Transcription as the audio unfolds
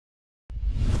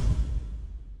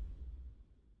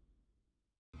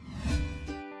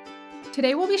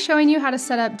Today we'll be showing you how to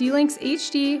set up D-Link's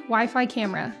HD Wi-Fi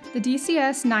camera, the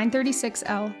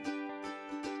DCS-936L.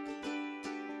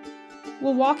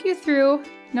 We'll walk you through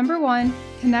number 1,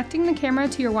 connecting the camera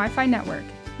to your Wi-Fi network,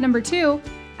 number 2,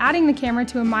 adding the camera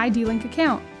to a mydlink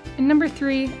account, and number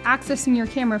 3, accessing your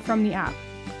camera from the app.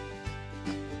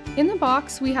 In the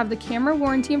box, we have the camera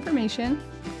warranty information,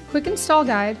 quick install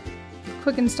guide,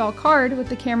 quick install card with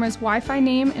the camera's Wi-Fi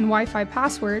name and Wi-Fi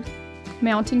password,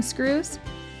 mounting screws,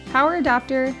 power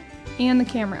adapter, and the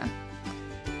camera.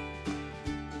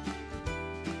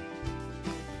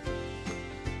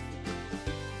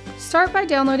 Start by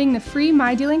downloading the free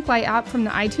mydlink Lite app from the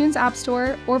iTunes App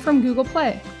Store or from Google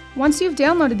Play. Once you've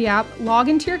downloaded the app, log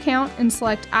into your account and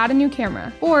select Add a new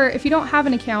camera. Or if you don't have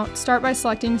an account, start by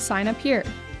selecting Sign up here.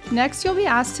 Next, you'll be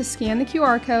asked to scan the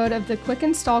QR code of the quick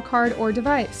install card or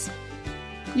device.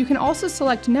 You can also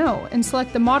select No and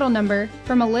select the model number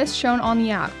from a list shown on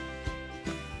the app.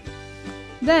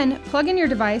 Then, plug in your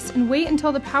device and wait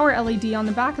until the power LED on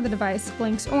the back of the device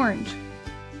blinks orange.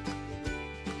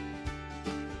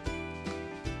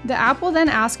 The app will then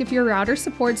ask if your router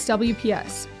supports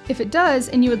WPS. If it does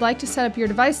and you would like to set up your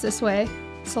device this way,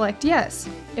 select Yes.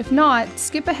 If not,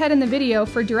 skip ahead in the video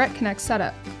for Direct Connect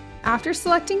setup. After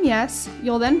selecting Yes,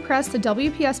 you'll then press the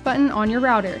WPS button on your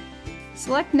router.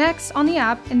 Select Next on the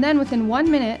app and then within 1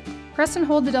 minute, press and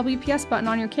hold the WPS button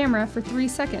on your camera for 3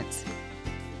 seconds.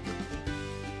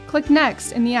 Click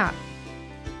Next in the app.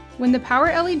 When the power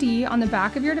LED on the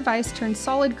back of your device turns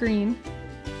solid green,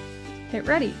 hit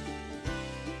Ready.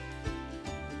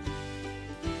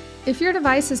 If your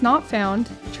device is not found,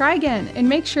 try again and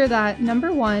make sure that,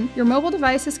 number 1, your mobile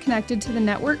device is connected to the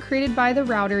network created by the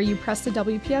router you press the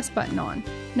WPS button on.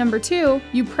 Number 2,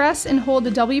 you press and hold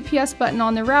the WPS button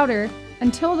on the router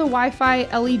until the Wi-Fi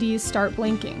LEDs start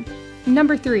blinking.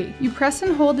 Number 3, you press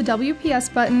and hold the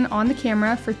WPS button on the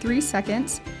camera for 3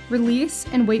 seconds, release,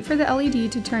 and wait for the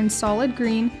LED to turn solid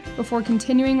green before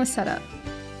continuing with setup.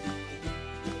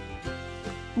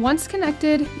 Once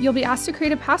connected, you'll be asked to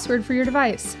create a password for your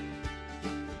device.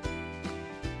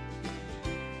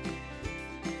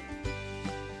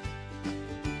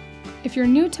 If you're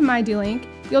new to mydlink,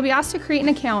 you'll be asked to create an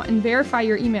account and verify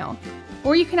your email,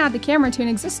 or you can add the camera to an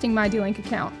existing mydlink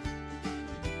account.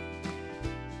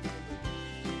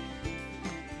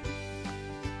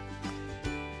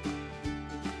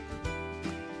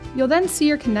 You'll then see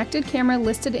your connected camera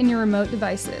listed in your remote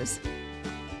devices.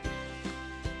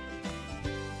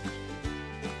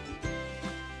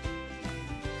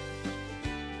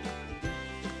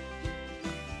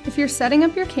 If you're setting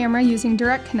up your camera using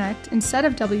Direct Connect instead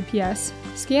of WPS,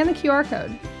 scan the QR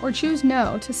code, or choose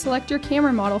No to select your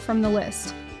camera model from the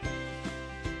list.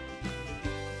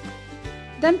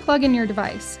 Then plug in your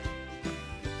device.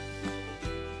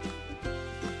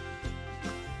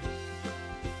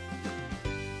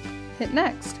 Hit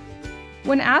Next.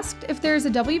 When asked if there is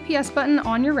a WPS button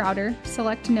on your router,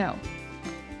 select No.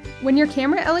 When your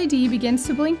camera LED begins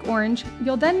to blink orange,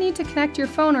 you'll then need to connect your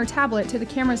phone or tablet to the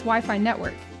camera's Wi-Fi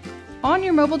network. On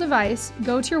your mobile device,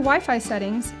 go to your Wi-Fi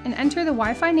settings and enter the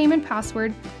Wi-Fi name and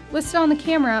password listed on the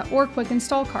camera or quick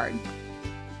install card.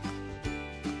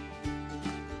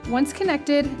 Once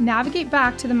connected, navigate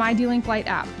back to the mydlink Lite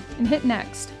app and hit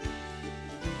Next.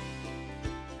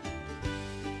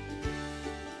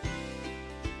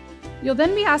 You'll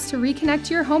then be asked to reconnect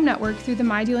to your home network through the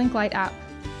mydlink Lite app.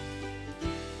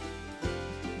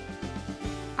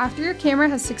 After your camera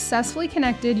has successfully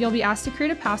connected, you'll be asked to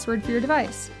create a password for your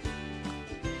device.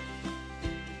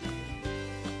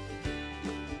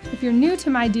 If you're new to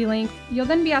mydlink, you'll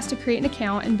then be asked to create an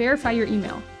account and verify your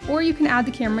email, or you can add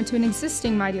the camera to an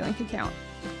existing mydlink account.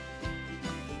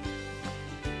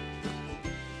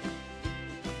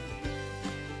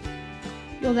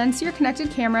 You'll then see your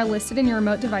connected camera listed in your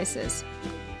remote devices.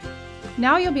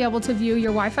 Now you'll be able to view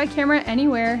your Wi-Fi camera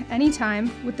anywhere,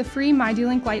 anytime with the free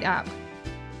mydlink Lite app.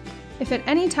 If at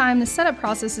any time the setup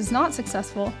process is not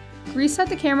successful, reset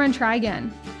the camera and try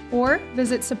again, or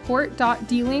visit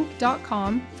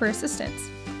support.dlink.com for assistance.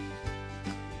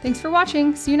 Thanks for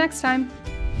watching. See you next time.